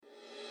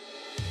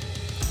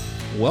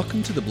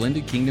Welcome to the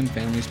Blended Kingdom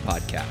Families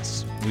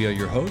podcast. We are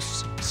your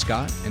hosts,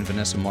 Scott and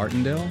Vanessa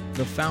Martindale,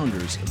 the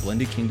founders of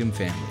Blended Kingdom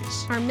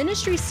Families. Our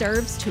ministry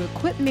serves to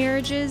equip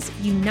marriages,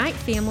 unite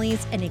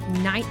families, and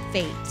ignite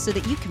faith so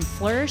that you can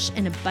flourish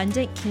an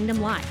abundant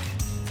kingdom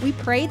life. We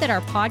pray that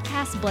our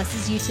podcast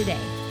blesses you today.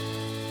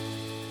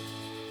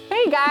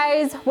 Hey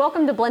guys,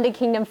 welcome to Blended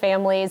Kingdom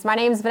Families. My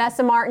name is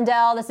Vanessa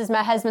Martindale. This is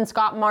my husband,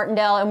 Scott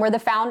Martindale, and we're the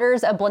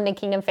founders of Blended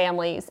Kingdom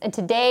Families. And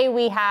today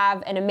we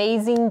have an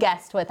amazing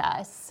guest with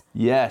us.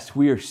 Yes,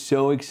 we are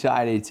so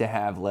excited to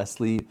have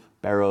Leslie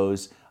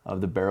Barrows of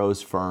the Barrows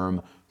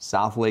firm,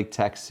 South Lake,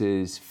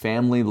 Texas,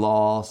 family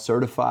law,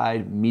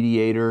 certified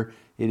mediator.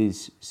 It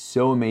is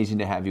so amazing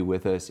to have you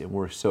with us, and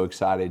we're so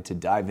excited to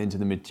dive into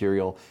the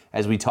material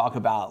as we talk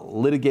about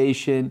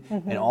litigation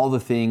and all the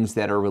things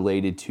that are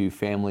related to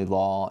family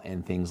law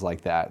and things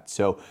like that.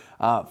 So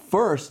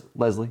first,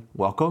 Leslie,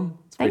 welcome.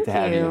 It's great to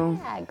have you.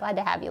 Yeah, glad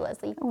to have you,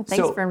 Leslie. Well,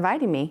 thanks for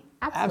inviting me.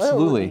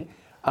 Absolutely.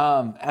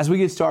 As we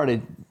get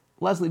started,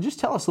 Leslie, just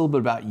tell us a little bit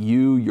about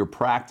you, your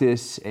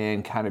practice,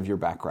 and kind of your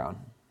background.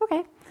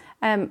 Okay.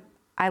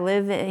 I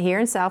live here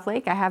in South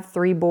Lake. I have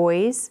 3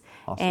 boys,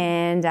 awesome.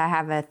 And I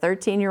have a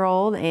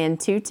 13-year-old and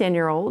 2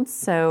 10-year-olds.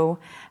 So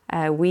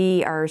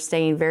we are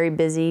staying very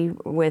busy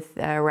with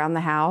around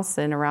the house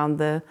and around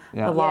the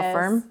law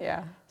firm.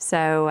 Yeah.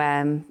 So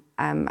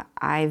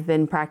I've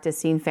been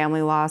practicing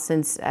family law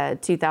since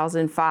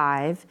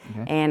 2005,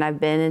 and I've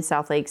been in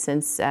South Lake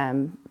since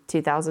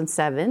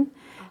 2007.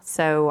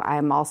 So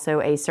I'm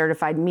also a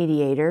certified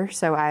mediator.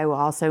 So I will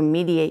also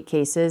mediate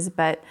cases,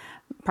 but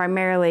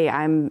primarily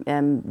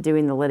I'm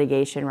doing the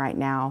litigation right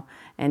now.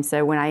 And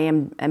so when I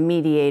am a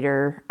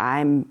mediator,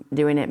 I'm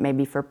doing it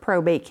maybe for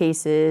probate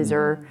cases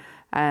or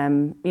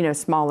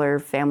smaller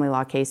family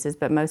law cases,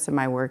 but most of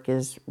my work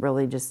is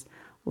really just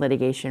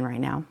litigation right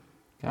now.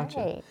 Gotcha.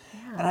 Right.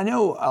 Yeah. And I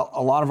know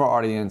a lot of our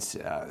audience,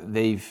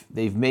 they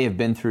may have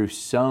been through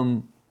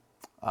some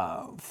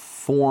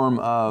form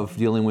of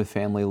dealing with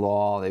family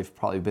law. They've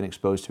probably been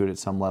exposed to it at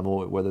some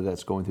level, whether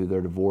that's going through their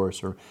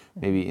divorce or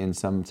maybe in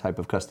some type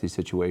of custody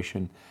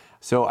situation.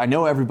 So I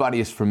know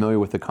everybody is familiar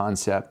with the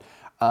concept,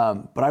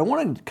 but I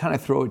want to kind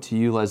of throw it to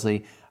you,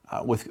 Leslie,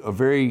 with a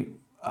very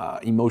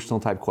emotional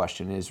type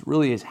question. Is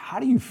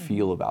how do you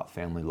feel about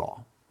family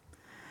law?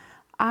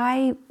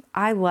 I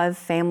love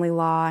family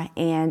law,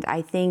 and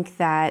I think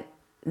that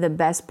the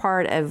best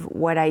part of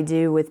what I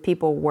do with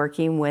people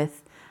working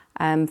with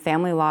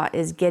family law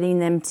is getting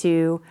them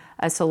to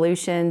a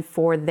solution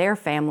for their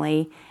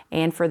family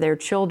and for their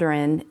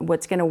children,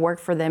 what's going to work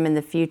for them in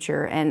the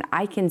future. And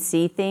I can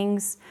see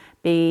things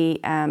be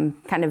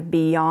kind of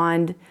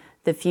beyond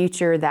the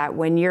future, that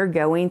when you're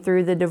going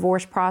through the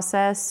divorce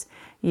process,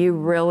 you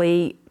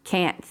really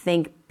can't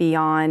think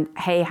beyond,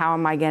 hey, how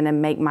am I going to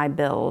make my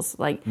bills?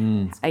 Like,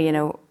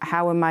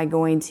 how am I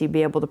going to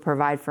be able to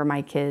provide for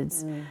my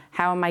kids?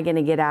 How am I going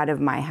to get out of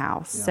my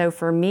house? Yeah. So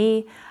for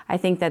me, I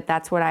think that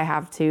that's what I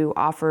have to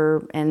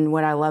offer, and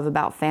what I love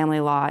about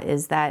family law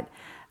is that,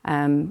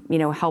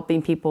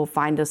 helping people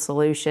find a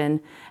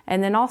solution.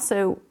 And then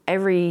also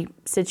every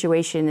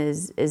situation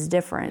is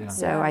different. Yeah.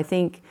 So I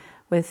think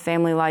with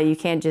family law, you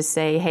can't just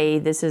say, hey,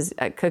 this is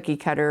a cookie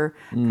cutter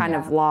kind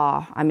of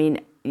law. I mean,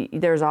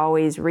 there's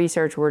always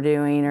research we're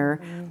doing,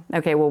 or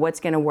okay, well, what's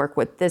going to work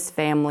with this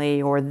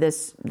family or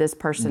this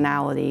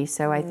personality?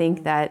 So I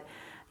think that,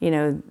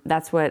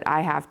 that's what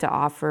I have to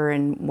offer,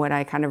 and what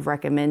I kind of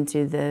recommend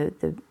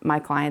to my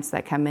clients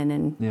that come in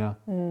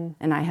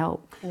and I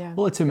help. Yeah.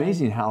 Well, it's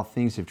amazing how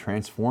things have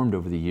transformed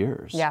over the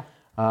years. Yeah.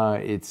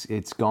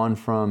 It's gone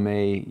from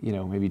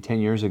maybe 10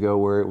 years ago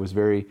where it was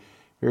very,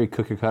 very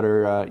cookie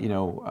cutter,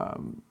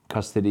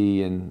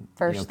 custody and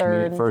first,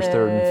 third,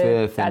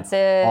 and fifth,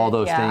 and all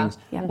those things.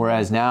 Yeah.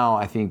 Whereas now,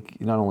 I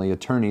think not only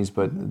attorneys,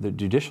 but the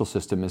judicial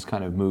system has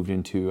kind of moved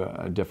into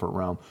a different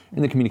realm,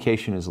 and the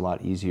communication is a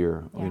lot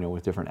easier,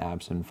 with different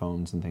apps and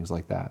phones and things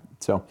like that.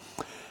 So,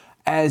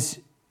 as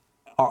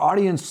our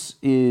audience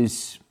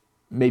is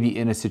maybe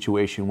in a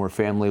situation where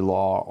family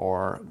law,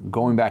 or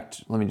going back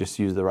to, let me just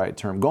use the right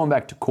term, going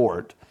back to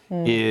court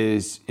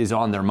is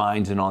on their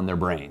minds and on their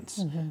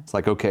brains. It's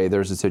like, okay,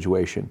 there's a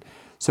situation.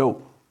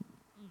 So,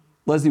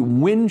 Leslie,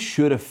 when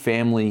should a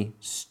family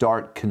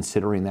start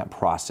considering that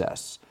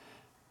process?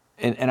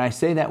 And I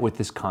say that with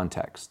this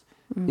context,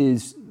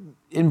 is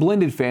in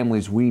blended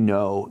families, we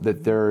know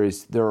that there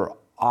are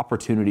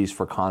opportunities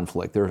for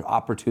conflict. There are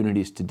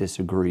opportunities to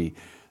disagree.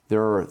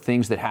 There are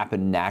things that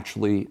happen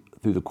naturally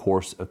through the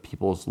course of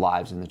people's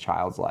lives and the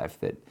child's life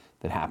that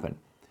happen.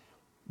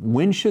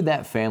 When should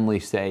that family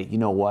say, you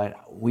know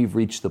what, we've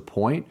reached the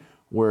point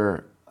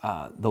where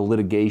the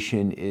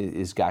litigation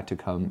is got to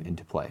come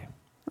into play?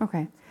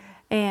 Okay.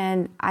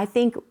 And I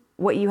think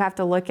what you have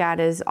to look at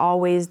is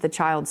always the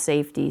child's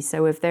safety.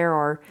 So if there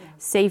are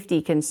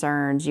safety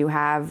concerns, you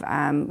have,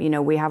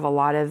 we have a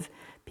lot of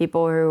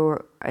people who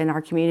are in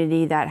our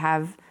community that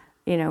have,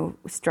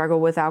 struggle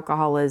with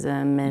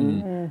alcoholism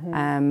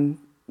and,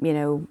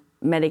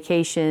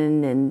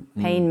 medication and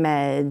pain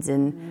meds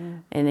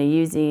and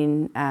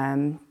using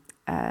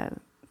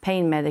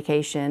pain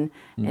medication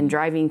and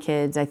driving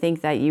kids. I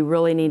think that you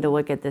really need to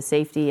look at the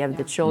safety of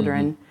the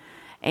children.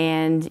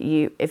 And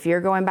if you're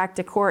going back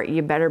to court,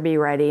 you better be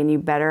ready, and you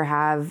better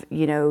have,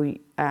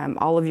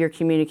 all of your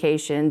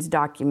communications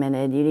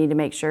documented. You need to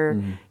make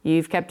sure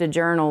you've kept a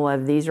journal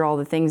of these are all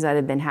the things that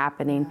have been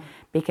happening,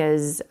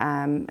 because,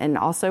 and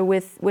also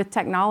with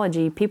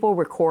technology, people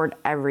record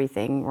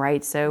everything,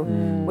 right? So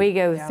we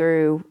go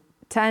through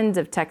tons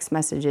of text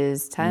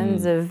messages,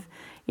 tons of,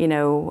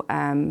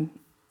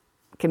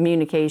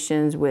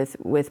 communications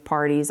with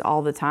parties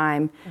all the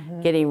time,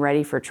 getting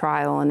ready for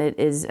trial, and it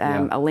is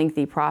a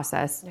lengthy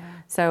process.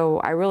 So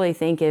I really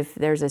think if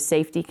there's a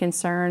safety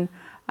concern,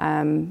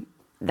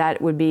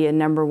 that would be a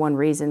number one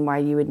reason why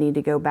you would need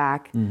to go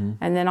back. And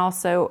then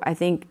also, I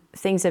think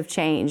things have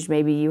changed.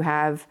 Maybe you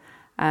have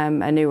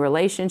a new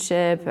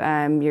relationship,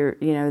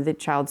 the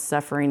child's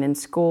suffering in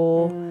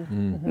school,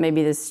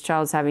 maybe this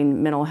child's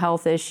having mental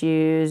health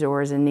issues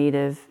or is in need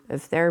of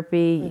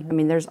therapy. I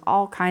mean, there's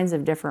all kinds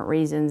of different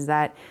reasons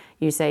that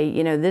you say,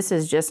 this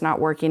is just not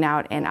working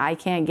out and I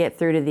can't get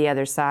through to the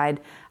other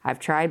side. I've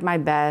tried my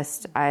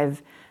best.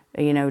 I've,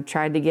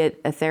 tried to get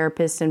a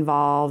therapist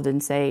involved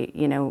and say,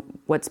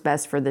 what's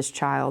best for this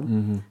child.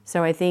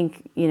 So I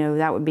think,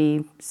 that would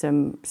be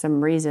some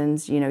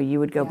reasons, you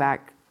would go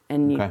back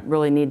and you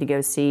really need to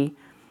go see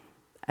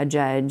a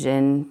judge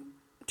and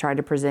try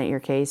to present your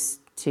case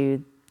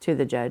to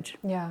the judge.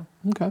 Yeah.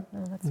 Okay.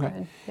 Oh, that's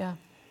good. Yeah.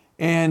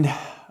 And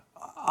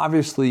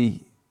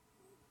obviously,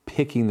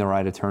 picking the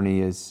right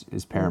attorney is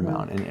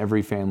paramount, and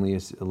every family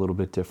is a little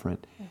bit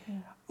different.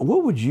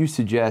 What would you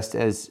suggest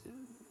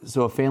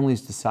so a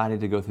family's decided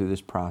to go through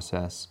this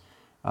process,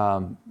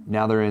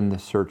 now they're in the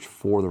search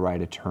for the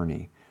right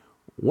attorney.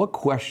 What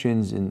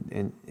questions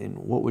and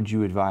what would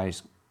you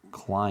advise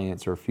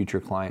clients or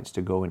future clients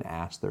to go and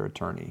ask their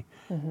attorney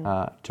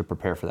to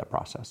prepare for that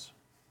process?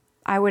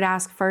 I would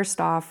ask first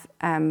off,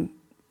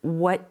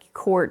 what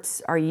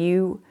courts are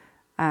you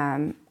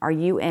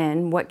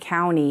in? What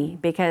county?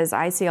 Because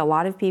I see a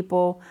lot of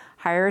people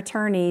hire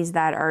attorneys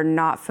that are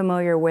not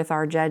familiar with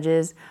our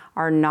judges,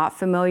 are not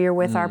familiar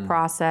with our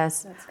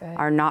process,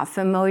 are not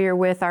familiar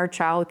with our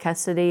child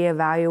custody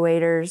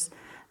evaluators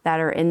that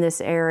are in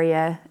this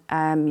area.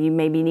 You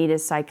maybe need a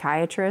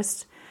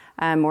psychiatrist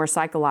or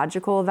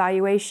psychological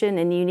evaluation,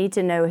 and you need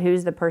to know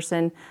who's the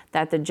person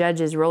that the judge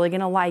is really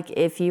going to like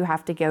if you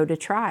have to go to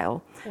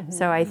trial.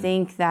 So I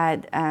think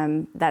that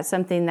that's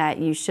something that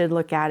you should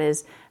look at,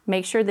 is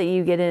make sure that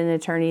you get an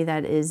attorney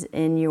that is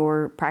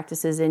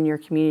practices in your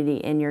community,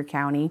 in your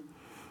county.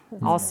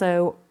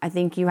 Also, I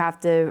think you have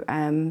to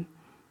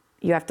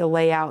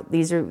lay out,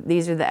 these are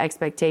the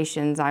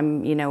expectations.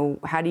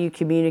 How do you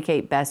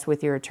communicate best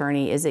with your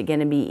attorney? Is it going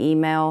to be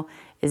email?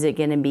 Is it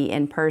going to be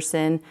in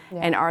person?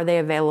 And are they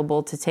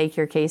available to take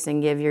your case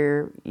and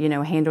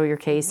handle your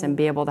case and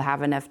be able to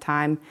have enough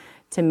time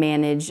to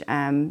manage,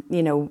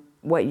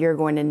 what you're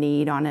going to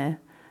need on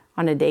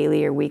a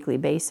daily or weekly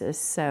basis?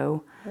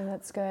 So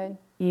that's good.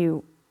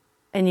 You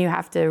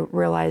have to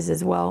realize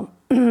as well,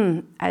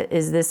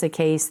 is this a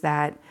case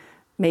that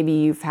maybe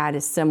you've had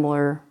a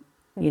similar,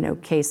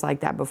 case like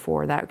that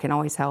before? That can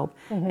always help.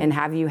 And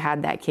have you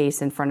had that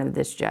case in front of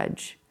this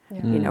judge?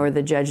 Or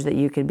the judge that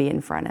you could be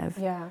in front of.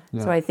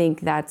 So I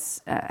think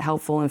that's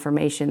helpful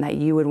information that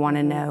you would want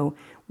to know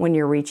when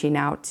you're reaching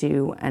out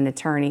to an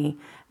attorney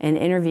and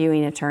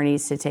interviewing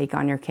attorneys to take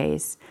on your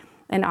case.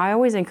 And I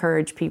always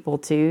encourage people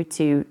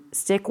to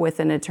stick with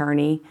an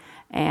attorney.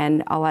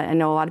 And I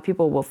know a lot of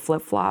people will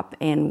flip-flop,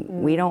 and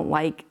we don't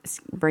like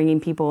bringing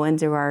people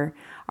into our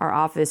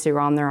office who are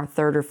on their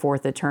third or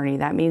fourth attorney.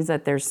 That means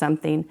that there's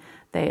something,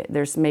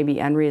 there's maybe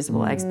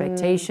unreasonable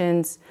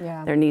expectations.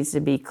 There needs to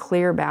be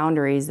clear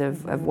boundaries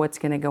of what's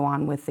going to go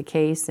on with the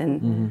case.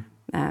 And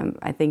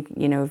I think,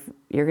 if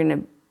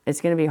it's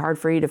going to be hard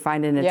for you to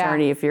find an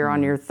attorney if you're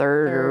on your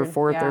third or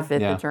fourth or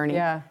fifth attorney.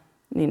 Yeah.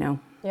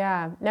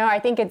 No, I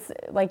think it's,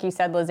 like you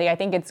said, Lizzie, I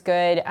think it's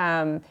good,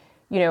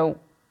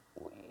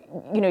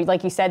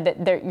 like you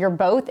said, that you're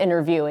both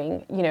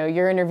interviewing,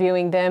 you're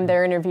interviewing them,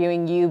 they're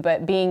interviewing you,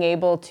 but being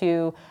able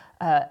to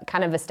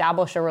kind of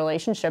establish a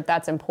relationship,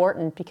 that's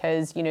important,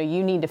 because, you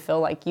need to feel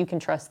like you can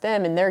trust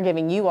them and they're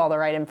giving you all the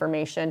right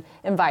information,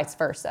 and vice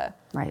versa.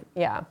 Right.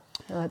 Yeah.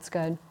 Well, that's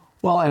good.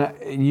 Well,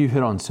 and you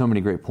hit on so many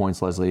great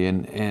points, Leslie,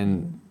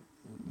 and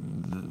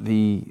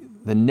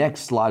the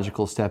next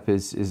logical step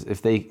is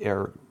if they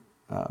are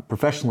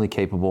professionally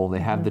capable, they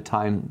have the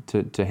time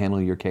to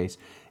handle your case.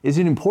 Is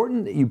it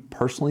important that you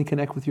personally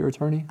connect with your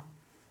attorney?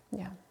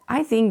 Yeah.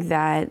 I think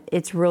that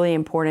it's really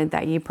important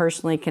that you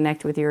personally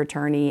connect with your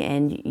attorney,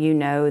 and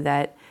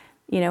that,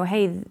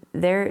 hey,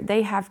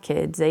 they have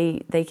kids.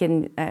 They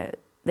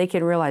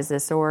can realize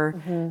this, or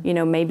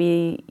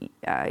maybe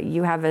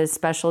you have a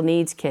special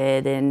needs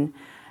kid, and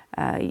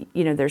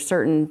there's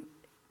certain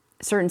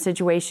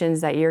situations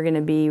that you're going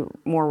to be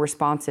more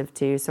responsive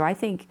to. So I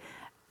think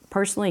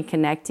personally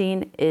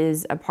connecting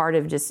is a part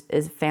of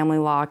is family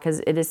law,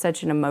 because it is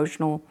such an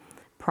emotional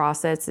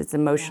process. It's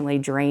emotionally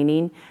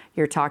draining.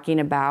 You're talking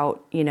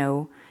about,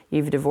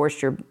 you've divorced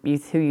who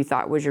you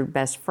thought was your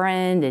best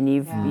friend, and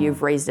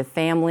you've raised a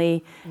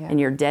family, and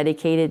you're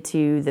dedicated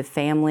to the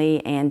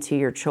family and to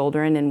your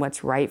children and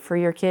what's right for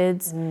your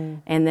kids.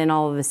 And then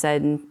all of a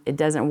sudden it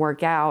doesn't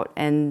work out,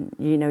 and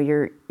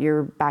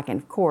you're back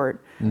in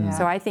court.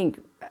 So I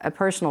think a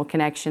personal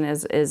connection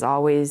is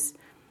always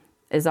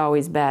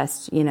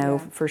best,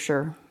 for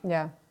sure.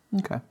 Yeah.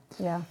 Okay.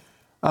 Yeah.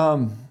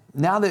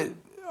 Now that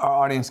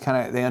our audience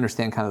they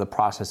understand kind of the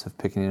process of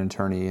picking an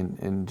attorney,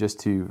 and just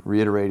to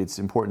reiterate, it's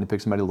important to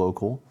pick somebody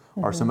local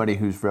or somebody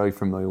who's very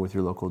familiar with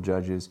your local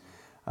judges.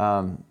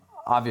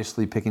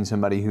 Obviously, picking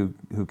somebody who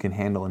can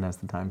handle and has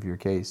the time for your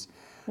case.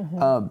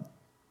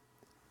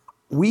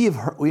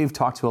 We've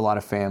talked to a lot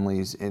of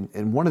families,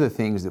 and one of the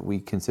things that we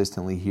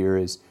consistently hear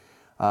is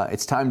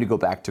it's time to go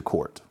back to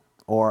court,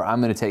 or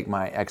I'm going to take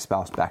my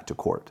ex-spouse back to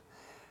court.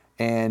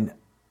 And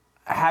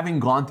having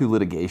gone through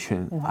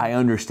litigation, I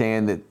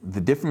understand that the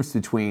difference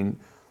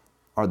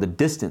the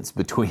distance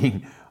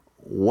between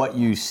what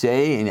you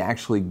say and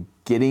actually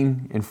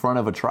getting in front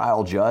of a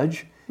trial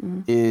judge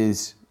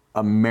is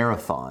a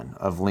marathon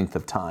of length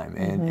of time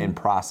and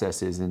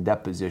processes and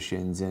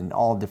depositions and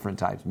all different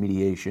types of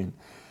mediation.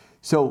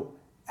 So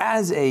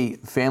as a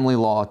family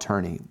law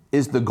attorney,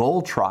 is the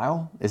goal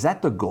trial? Is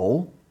that the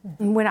goal?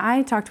 When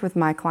I talked with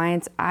my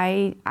clients,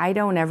 I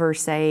don't ever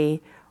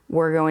say,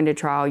 we're going to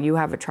trial, you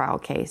have a trial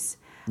case.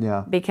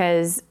 Yeah.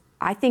 Because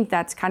I think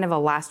that's kind of a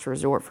last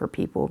resort for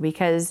people,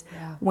 because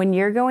when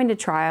you're going to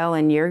trial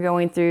and you're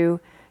going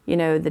through,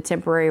 the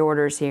temporary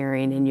orders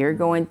hearing, and you're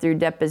going through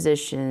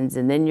depositions,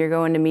 and then you're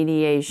going to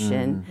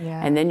mediation,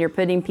 and then you're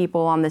putting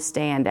people on the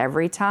stand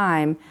every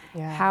time,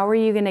 how are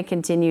you going to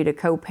continue to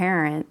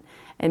co-parent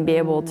and be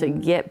able to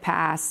get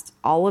past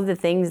all of the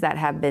things that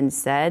have been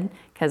said?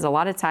 Because a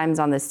lot of times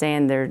on the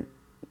stand,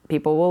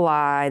 people will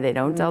lie, they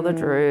don't tell the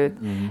truth,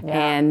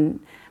 and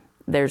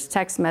there's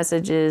text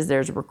messages,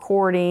 there's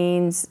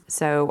recordings,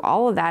 so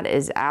all of that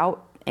is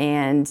out,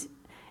 and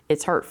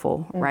it's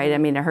hurtful, right? I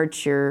mean, it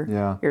hurts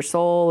your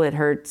soul, it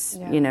hurts,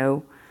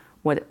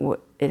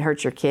 it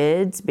hurts your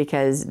kids,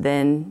 because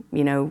then,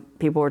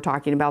 people are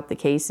talking about the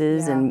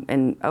cases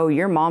and oh,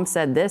 your mom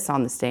said this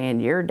on the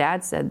stand, your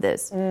dad said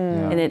this.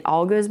 And it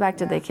all goes back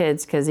to the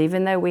kids, because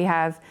even though we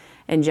have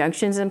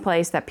injunctions in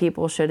place that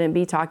people shouldn't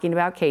be talking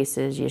about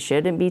cases, you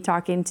shouldn't be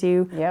talking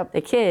to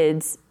the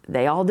kids,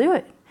 they all do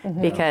it.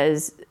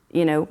 Because,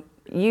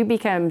 you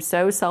become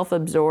so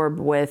self-absorbed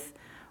with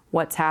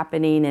what's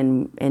happening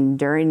and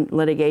during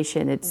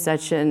litigation, it's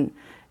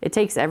it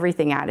takes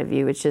everything out of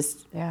you. It's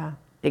just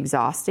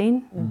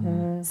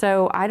exhausting.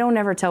 So I don't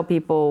ever tell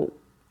people,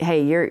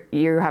 hey,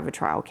 you have a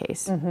trial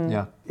case.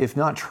 Yeah. If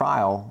not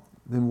trial,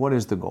 then what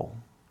is the goal?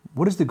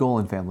 What is the goal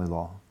in family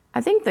law?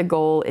 I think the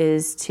goal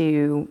is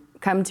to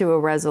come to a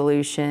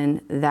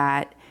resolution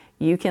that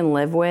you can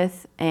live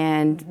with,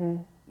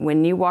 and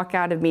when you walk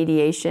out of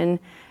mediation,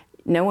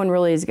 no one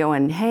really is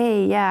going,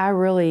 hey, yeah, I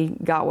really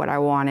got what I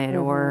wanted,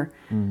 or,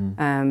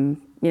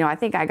 I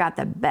think I got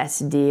the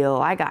best deal.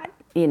 I got,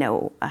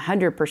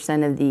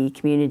 100% of the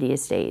community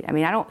estate. I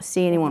mean, I don't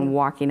see anyone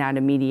walking out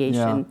of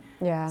mediation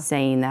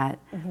saying that.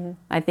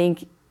 I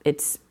think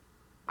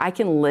I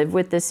can live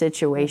with this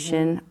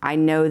situation. I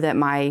know that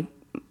my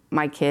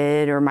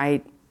kid or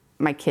my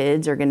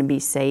kids are going to be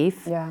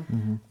safe.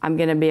 I'm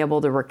going to be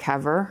able to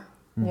recover.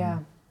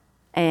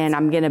 And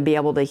I'm going to be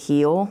able to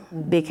heal,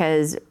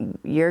 because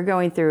you're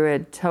going through a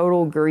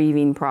total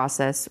grieving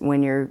process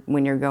when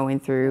you're going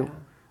through,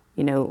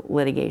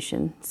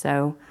 litigation.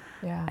 So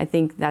I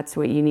think that's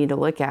what you need to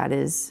look at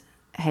is,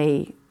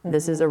 hey,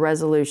 this is a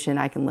resolution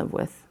I can live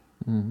with.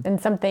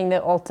 And something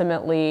that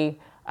ultimately,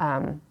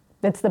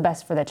 that's the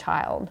best for the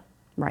child.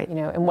 Right.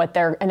 And what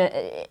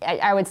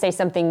I would say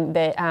something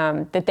that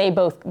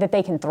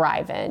they can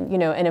thrive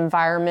in, an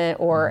environment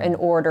or an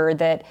order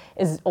that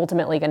is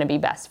ultimately going to be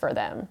best for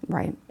them.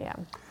 Right. Yeah.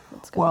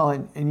 That's good. Well,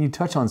 and you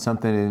touch on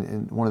something,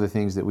 and one of the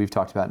things that we've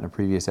talked about in a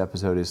previous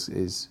episode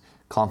is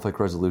conflict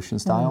resolution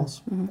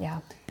styles.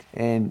 Yeah.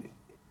 And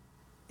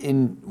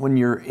when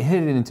you're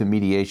headed into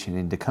mediation,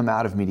 and to come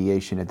out of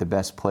mediation at the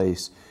best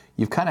place,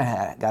 you've kind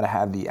of got to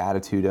have the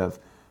attitude of,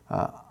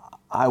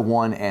 I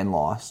won and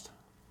lost.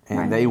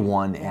 And they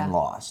won and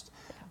lost,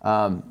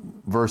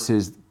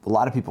 versus a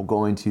lot of people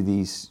go into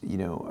these,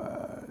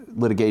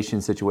 litigation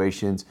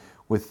situations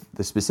with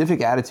the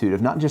specific attitude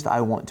of not just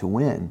I want to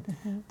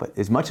win, but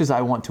as much as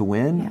I want to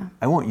win,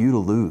 I want you to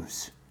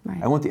lose.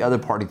 I want the other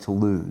party to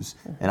lose,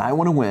 and I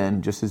want to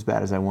win just as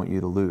bad as I want you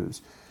to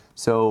lose.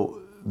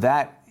 So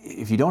that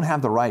if you don't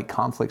have the right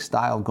conflict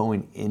style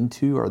going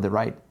into, or the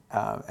right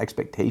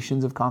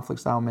expectations of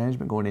conflict style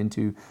management going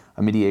into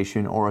a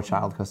mediation or a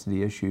child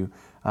custody issue,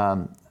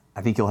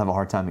 I think you'll have a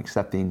hard time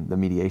accepting the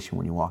mediation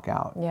when you walk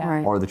out,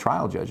 or the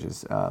trial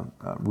judge's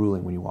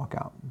ruling when you walk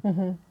out.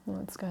 Well,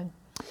 that's good.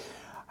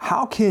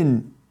 How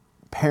can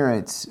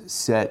parents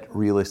set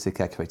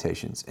realistic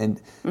expectations?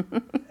 And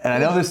I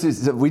know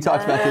we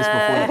talked about this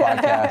before the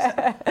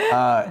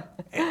podcast,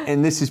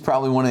 and this is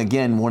probably one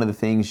of the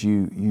things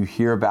you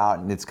hear about,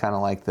 and it's kind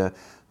of like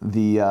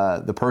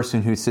the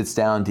person who sits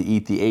down to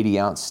eat the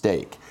 80-ounce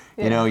steak.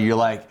 You know, you're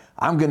like,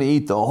 I'm going to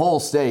eat the whole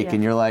steak,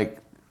 and you're like,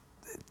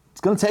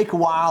 it's going to take a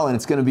while, and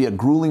it's going to be a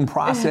grueling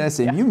process,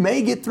 and you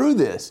may get through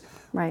this.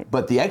 Right.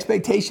 But the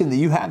expectation that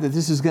you have that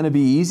this is going to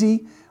be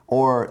easy,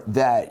 or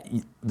that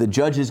the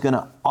judge is going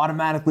to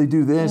automatically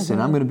do this,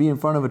 and I'm going to be in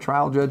front of a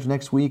trial judge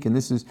next week, and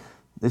this is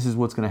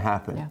what's going to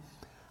happen. Yeah.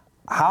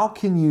 How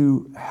can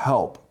you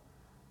help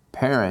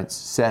parents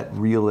set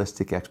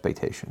realistic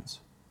expectations?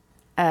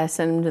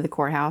 Send them to the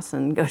courthouse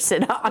and go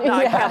sit on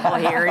a couple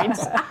of hearings.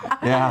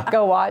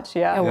 Go watch,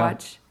 Go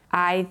watch.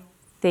 I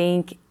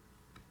think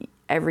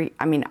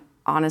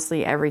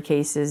honestly, every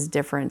case is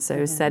different.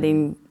 So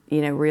setting,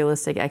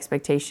 realistic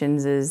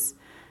expectations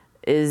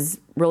is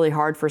really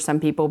hard for some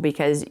people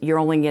because you're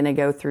only going to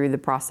go through the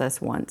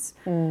process once.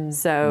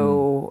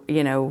 So,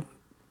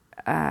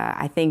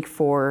 I think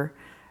for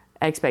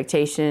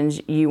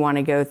expectations, you want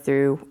to go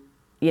through,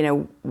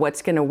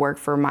 what's going to work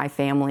for my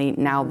family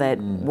now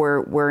that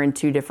we're in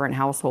two different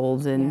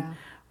households and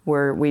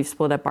we've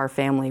split up our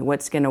family.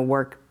 What's going to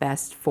work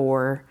best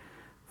for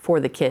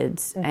the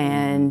kids?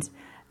 And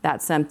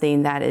that's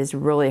something that is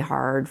really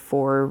hard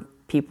for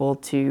people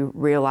to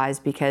realize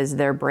because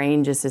their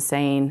brain just is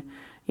saying,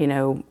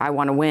 I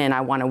want to win,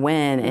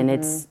 and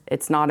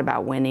it's not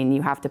about winning.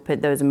 You have to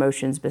put those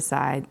emotions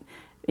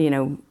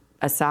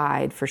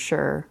aside for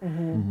sure.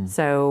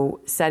 So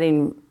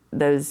setting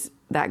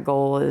that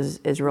goal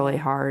is really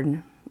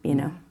hard,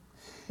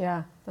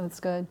 Yeah, that's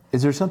good.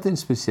 Is there something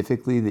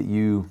specifically that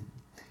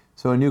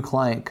so a new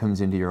client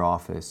comes into your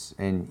office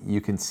and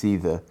you can see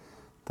the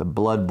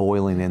blood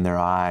boiling in their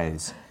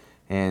eyes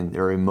and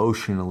they're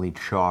emotionally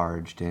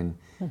charged and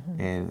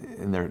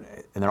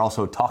they're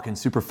also talking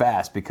super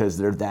fast because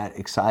they're that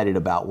excited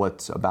about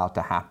what's about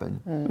to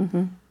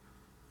happen.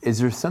 Is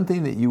there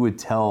something that you would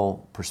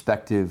tell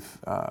prospective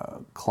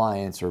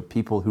clients or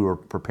people who are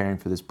preparing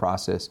for this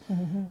process,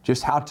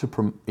 just how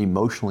to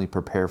emotionally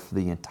prepare for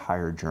the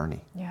entire journey?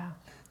 Yeah,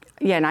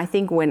 and I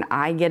think when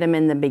I get them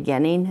in the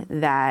beginning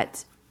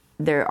that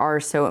they are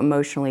so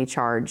emotionally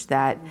charged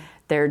that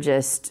they're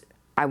just,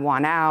 I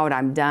want out,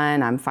 I'm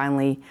done, I'm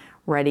finally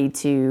ready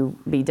to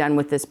be done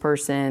with this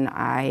person,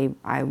 I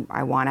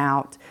want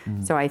out.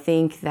 So I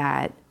think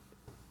that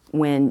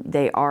when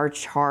they are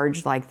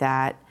charged like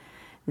that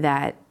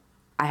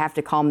I have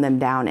to calm them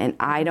down, and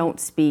I don't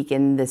speak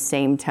in the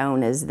same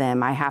tone as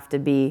them. I have to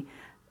be,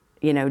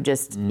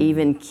 just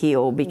even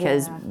keel,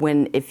 because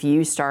if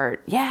you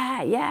start,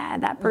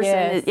 that person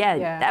is,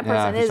 that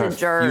person is a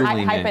jerk.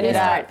 Hyping it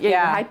up. You're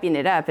hyping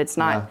it up. It's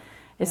not.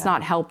 It's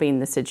not helping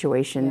the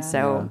situation.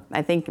 So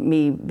I think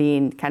me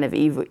being kind of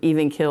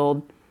even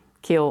keel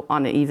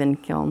on an even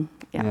keel,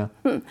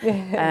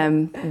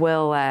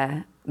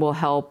 will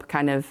help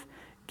kind of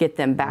get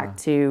them back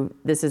to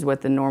this is what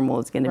the normal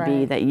is going to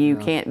be, that you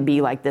can't be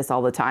like this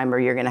all the time or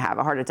you're going to have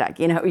a heart attack.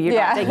 You're not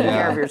taking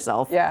care of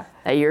yourself,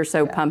 that you're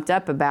so pumped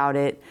up about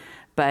it.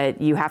 But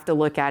you have to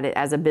look at it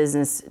as a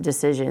business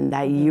decision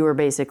that you are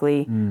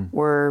basically,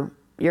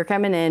 you're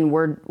coming in,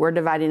 we're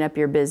dividing up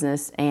your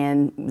business,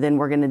 and then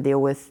we're going to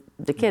deal with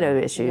the kiddo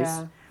issues.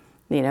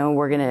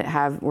 We're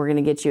going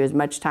to get you as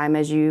much time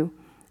as you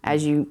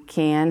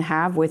can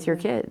have with your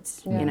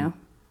kids,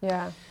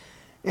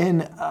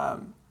 And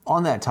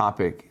on that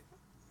topic,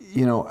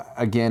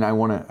 again, I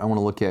want to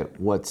look at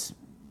what's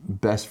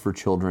best for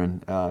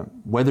children.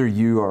 Whether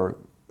you are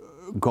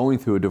going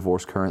through a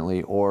divorce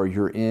currently, or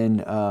you're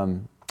in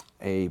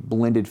a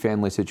blended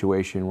family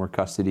situation where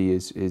custody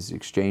is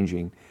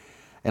exchanging,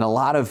 and a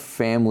lot of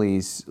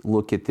families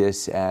look at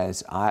this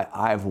as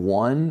I've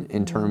won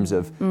in terms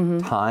of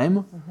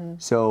time.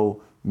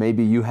 So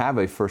maybe you have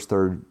a first,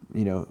 third,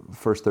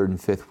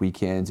 and fifth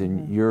weekends,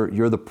 and you're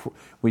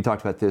we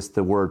talked about this,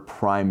 the word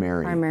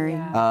primary.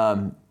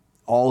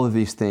 All of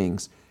these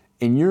things.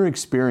 In your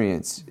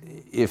experience,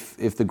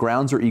 if the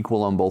grounds are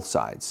equal on both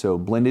sides, so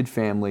blended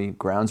family,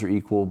 grounds are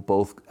equal,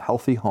 both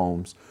healthy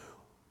homes,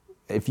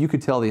 if you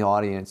could tell the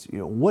audience,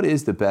 what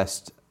is the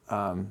best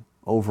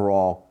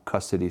overall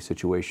custody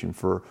situation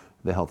for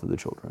the health of the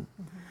children?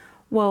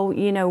 Well,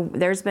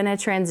 there's been a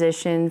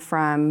transition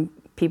from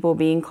people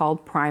being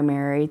called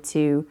primary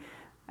to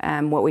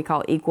what we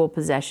call equal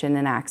possession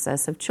and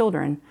access of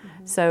children.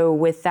 So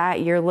with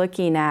that, you're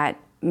looking at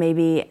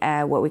maybe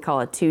what we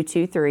call a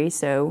 2-2-3.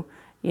 So,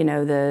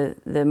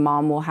 the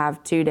mom will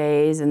have 2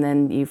 days, and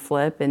then you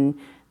flip, and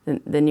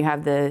then you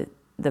have the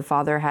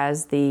father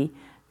has the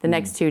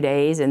next 2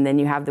 days, and then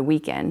you have the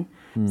weekend.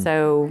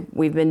 So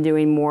we've been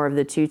doing more of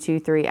the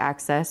 2-2-3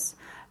 access.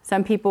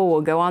 Some people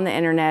will go on the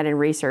internet and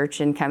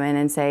research and come in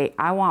and say,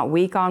 I want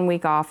week on,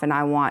 week off, and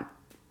I want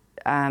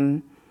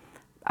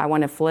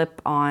to flip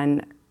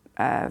on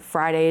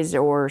Fridays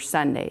or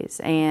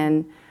Sundays.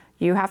 And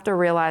you have to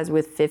realize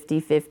with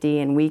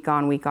 50-50 and week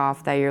on, week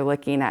off that you're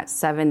looking at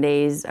 7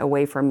 days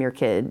away from your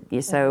kid.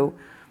 So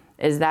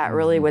is that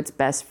really what's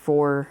best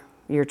for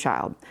your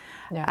child?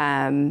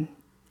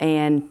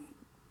 And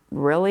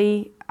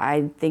really,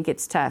 I think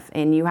it's tough.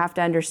 And you have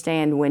to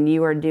understand when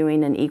you are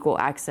doing an equal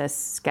access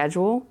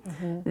schedule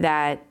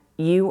that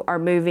you are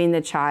moving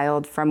the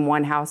child from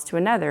one house to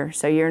another.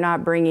 So you're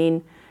not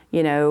bringing,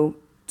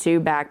 2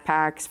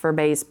 backpacks for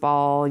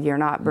baseball. You're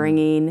not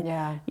bringing,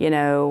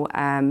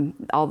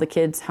 all the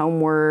kids'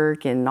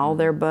 homework and all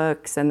their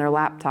books and their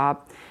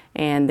laptop.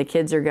 And the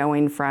kids are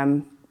going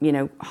from,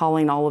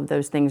 hauling all of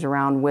those things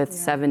around with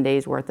 7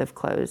 days worth of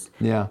clothes.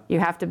 Yeah. You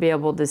have to be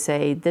able to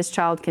say, this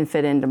child can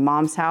fit into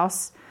mom's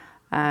house,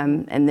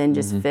 and then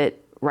just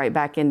fit right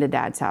back into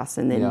dad's house.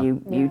 And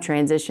then you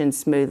transition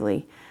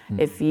smoothly.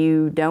 If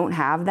you don't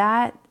have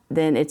that,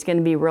 then it's going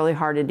to be really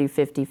hard to do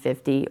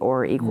 50-50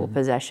 or equal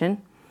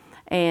possession.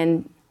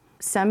 And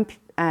some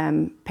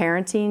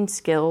parenting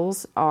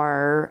skills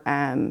are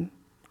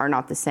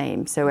not the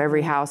same. So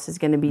every house is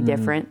going to be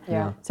different.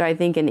 Yeah. So I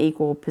think an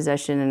equal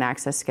possession and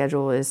access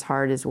schedule is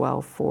hard as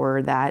well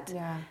for that.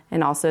 Yeah.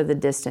 And also the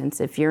distance.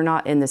 If you're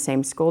not in the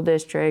same school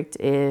district,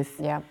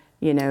 so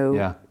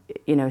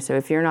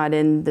if you're not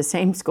in the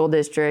same school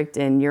district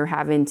and you're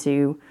having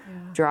to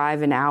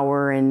drive an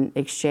hour and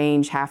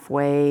exchange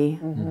halfway,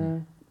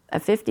 a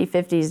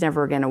 50-50 is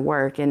never going to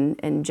work.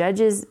 And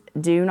judges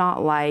do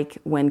not like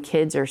when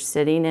kids are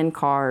sitting in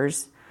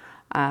cars,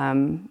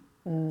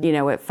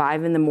 at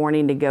 5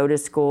 a.m. to go to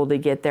school to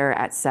get there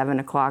at 7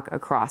 o'clock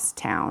across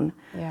town.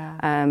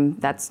 Yeah.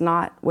 That's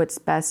not what's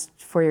best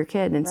for your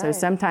kid. And so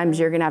sometimes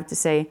you're going to have to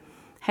say,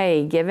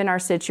 hey, given our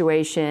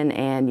situation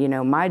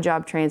and, my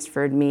job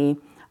transferred me,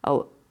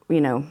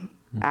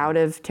 out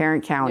of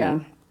Tarrant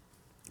County,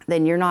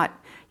 then you're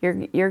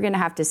going to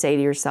have to say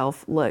to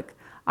yourself, look,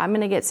 I'm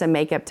going to get some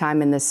makeup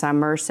time in the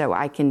summer so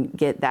I can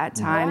get that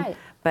time,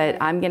 but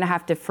I'm going to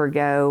have to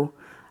forgo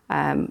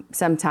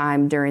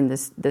sometime during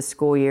the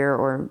school year,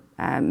 or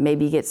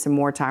maybe get some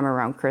more time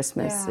around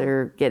Christmas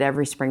or get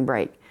every spring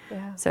break.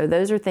 Yeah. So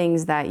those are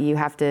things that you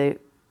have to,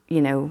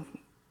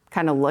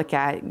 kind of look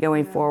at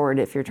going forward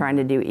if you're trying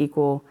to do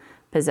equal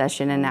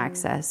possession and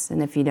access.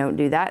 And if you don't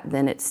do that,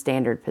 then it's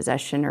standard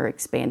possession or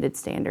expanded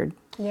standard.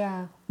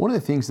 Yeah. One of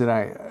the things that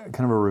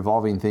kind of a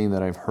revolving theme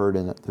that I've heard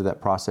through that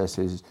process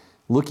is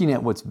looking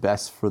at what's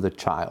best for the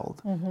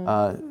child.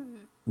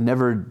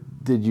 Never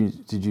did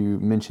you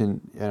mention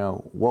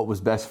what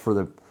was best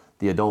for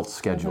the adult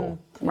schedule,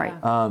 right?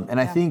 And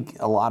I think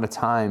a lot of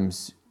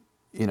times,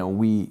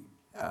 we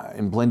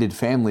in blended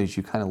families,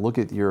 you kind of look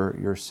at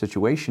your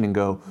situation and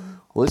go,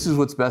 well, this is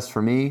what's best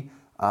for me.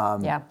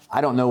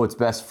 I don't know what's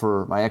best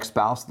for my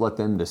ex-spouse. Let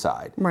them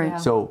decide. Right. Yeah.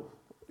 So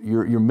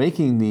you're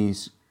making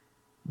these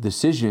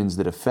decisions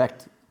that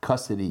affect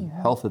custody,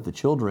 health of the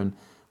children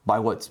by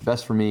what's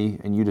best for me,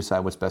 and you decide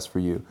what's best for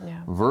you,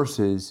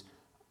 versus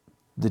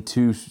the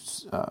two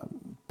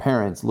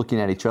parents looking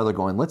at each other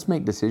going, let's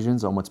make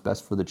decisions on what's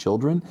best for the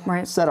children,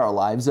 set our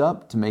lives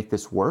up to make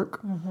this work.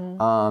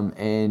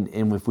 And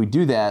if we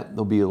do that,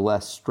 there'll be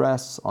less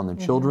stress on the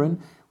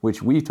children,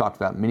 which we've talked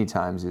about many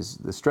times. Is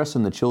the stress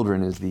on the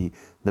children is the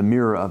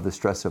mirror of the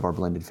stress of our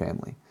blended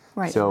family.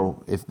 Right.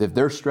 So if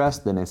they're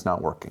stressed, then it's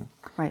not working.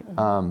 Right.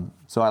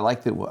 So I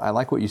like that. I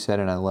like what you said,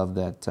 and I love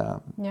that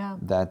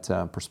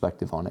that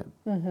perspective on it.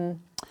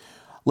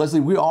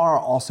 Leslie, we are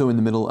also in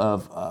the middle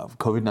of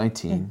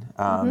COVID-19,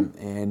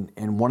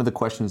 and one of the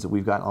questions that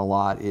we've gotten a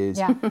lot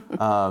is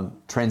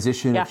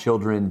transition of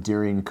children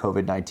during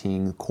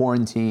COVID-19,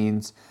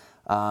 quarantines,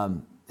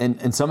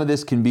 and some of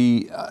this can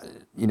be,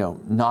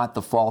 not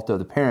the fault of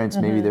the parents.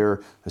 Maybe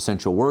they're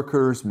essential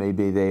workers.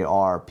 Maybe they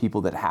are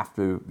people that have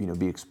to,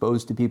 be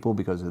exposed to people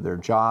because of their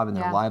job and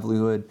their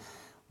livelihood.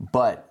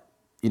 But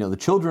the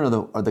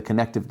children are the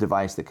connective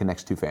device that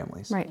connects two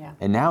families. Right. Yeah.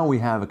 And now we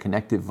have a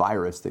connective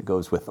virus that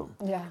goes with them,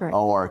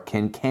 or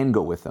can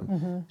go with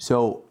them.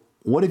 So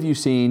what have you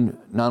seen,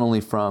 not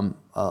only from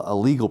a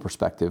legal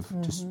perspective,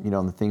 just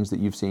the things that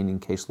you've seen in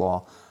case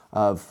law,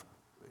 of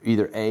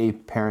either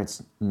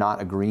parents not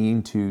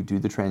agreeing to do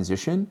the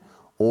transition,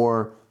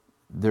 or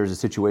there's a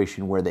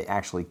situation where they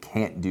actually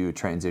can't do a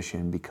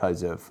transition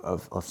because of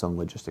some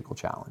logistical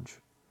challenge?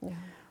 Yeah.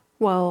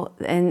 Well,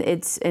 and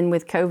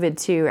with COVID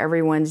too,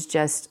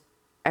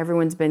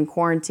 everyone's been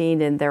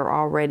quarantined and they're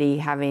already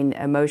having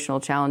emotional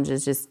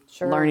challenges, just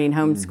learning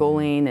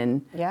homeschooling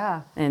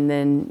and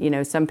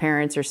then, some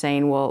parents are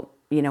saying, well,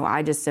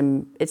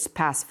 it's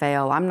pass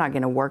fail. I'm not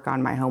going to work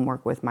on my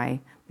homework with my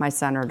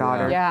son or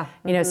daughter.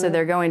 Yeah. So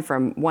they're going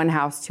from one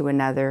house to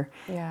another.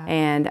 Yeah.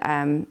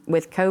 And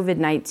with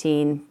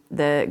COVID-19,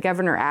 the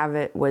Governor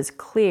Abbott was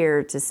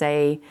clear to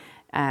say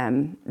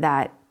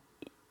that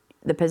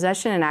the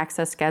possession and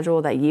access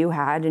schedule that you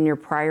had in your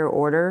prior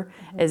order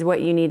is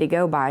what you need to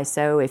go by.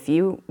 So if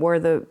you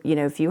were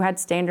if you had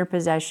standard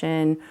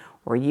possession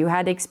or you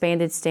had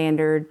expanded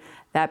standard,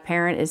 that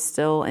parent is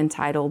still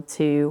entitled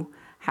to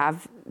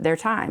have their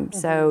time.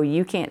 So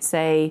you can't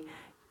say,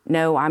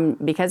 no,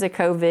 because of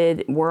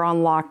COVID, we're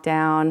on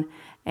lockdown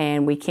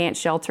and we can't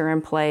shelter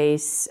in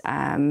place,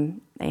 and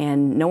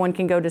no one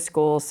can go to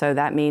school. So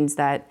that means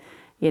that,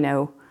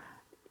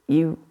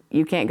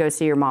 you can't go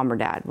see your mom or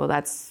dad. Well,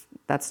 that's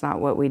not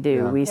what we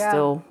do. We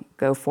still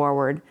go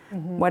forward.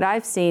 What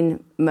I've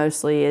seen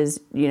mostly is,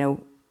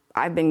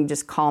 I've been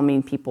just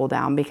calming people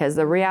down, because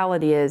the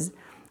reality is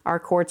our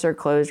courts are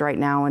closed right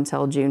now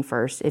until June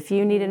 1st. If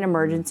you need an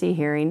emergency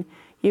hearing,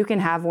 you can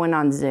have one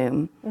on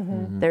Zoom.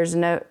 There's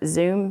no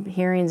Zoom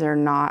hearings are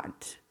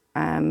not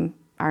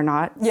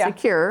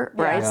secure,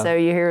 right? Yeah. So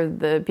you hear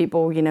the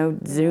people,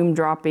 Zoom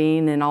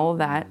dropping and all of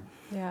that.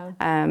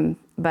 Yeah.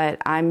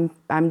 But I'm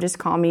just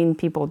calming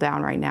people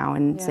down right now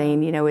and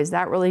saying, is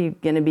that really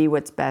going to be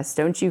what's best?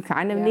 Don't you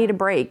kind of need a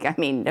break? I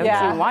mean, don't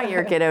you want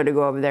your kiddo to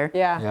go over there?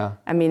 Yeah.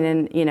 I mean,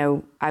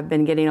 and I've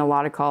been getting a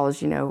lot of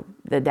calls.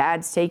 The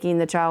dad's taking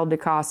the child to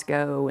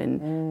Costco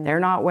and they're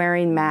not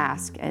wearing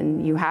masks,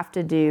 and you have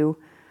to do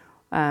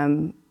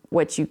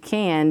what you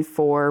can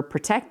for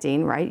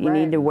protecting, right? You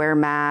need to wear a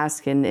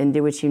mask and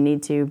do what you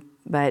need to,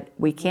 but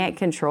we can't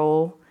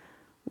control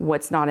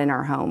what's not in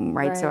our home,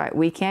 right? So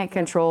we can't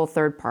control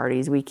third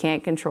parties. We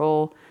can't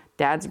control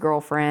dad's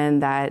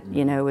girlfriend that,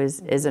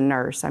 is a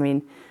nurse. I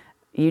mean,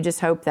 you just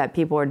hope that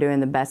people are doing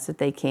the best that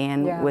they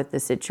can with the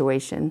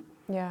situation.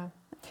 Yeah.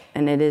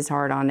 And it is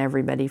hard on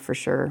everybody for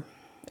sure.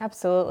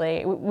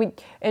 Absolutely.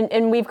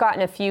 We've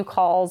gotten a few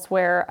calls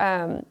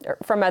where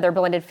from other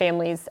blended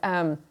families,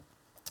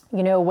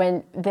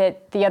 when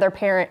the other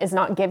parent is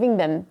not giving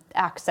them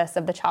access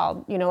of the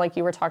child, like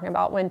you were talking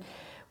about,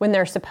 when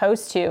they're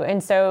supposed to.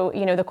 And so,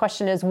 the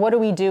question is, what do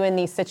we do in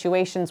these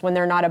situations when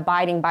they're not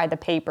abiding by the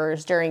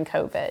papers during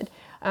COVID?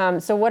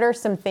 So what are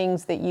some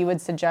things that you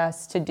would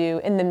suggest to do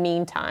in the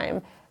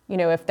meantime,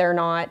 if they're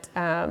not,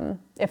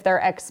 if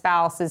their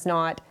ex-spouse is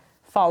not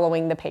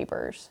following the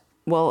papers?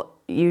 Well,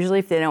 usually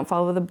if they don't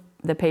follow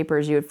the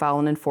papers, you would file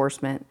an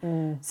enforcement.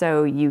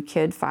 So you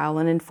could file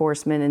an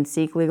enforcement and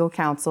seek legal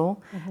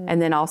counsel. And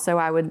then also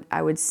I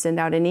would send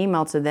out an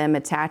email to them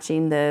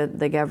attaching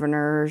the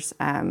governor's,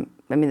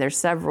 there's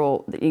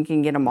several, you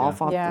can get them off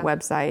the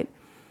website.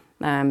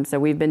 So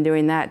we've been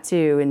doing that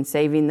too, and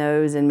saving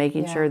those and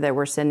making sure that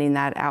we're sending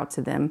that out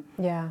to them.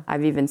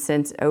 I've even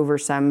sent over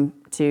some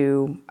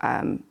to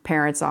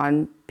parents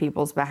on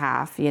people's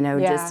behalf,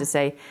 just to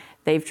say,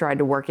 they've tried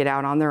to work it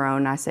out on their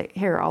own. I say,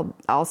 here,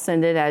 I'll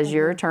send it as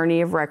your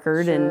attorney of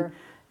record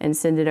and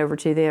send it over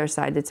to the other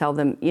side to tell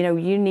them,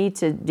 you need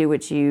to do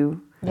what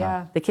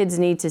the kids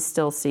need to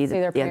still see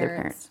the other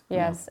parents.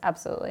 Yes,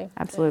 absolutely.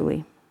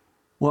 Absolutely.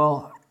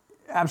 Well,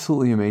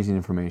 absolutely amazing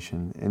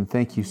information. And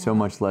thank you so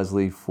much,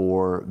 Leslie,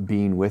 for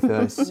being with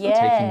us,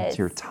 taking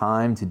your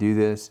time to do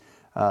this.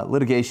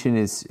 Litigation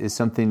is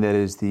something that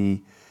is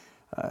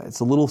it's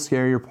a little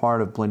scarier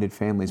part of blended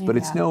families, but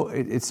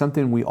it's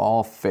something we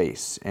all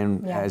face.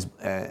 And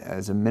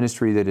as a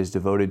ministry that is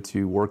devoted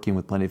to working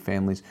with blended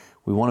families,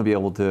 we want to be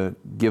able to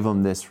give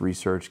them this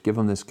research, give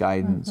them this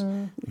guidance,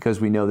 because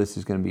we know this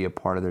is going to be a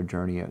part of their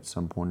journey at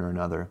some point or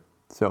another.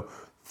 So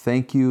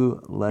thank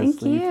you,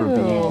 Leslie, for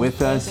being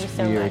with us. Thank you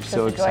so we are much.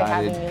 so It was a joy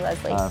excited having you,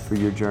 Leslie. for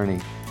your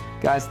journey.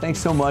 Guys, thanks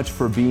so much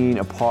for being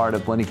a part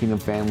of Blended Kingdom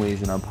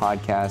Families and our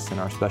podcast and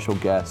our special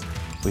guest.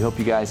 We hope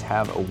you guys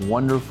have a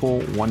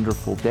wonderful,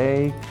 wonderful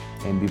day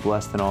and be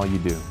blessed in all you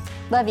do.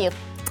 Love you.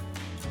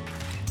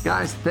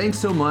 Guys, thanks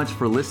so much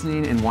for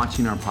listening and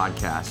watching our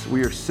podcast.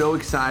 We are so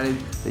excited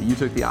that you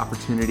took the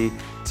opportunity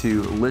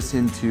to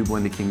listen to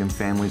Blended Kingdom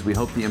Families. We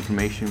hope the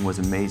information was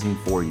amazing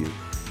for you.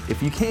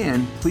 If you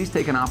can, please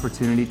take an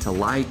opportunity to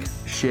like,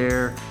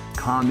 share,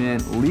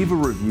 comment, leave a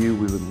review.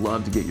 We would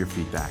love to get your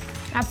feedback.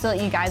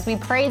 Absolutely, you guys. We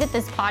pray that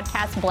this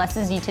podcast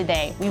blesses you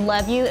today. We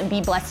love you and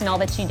be blessed in all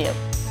that you do.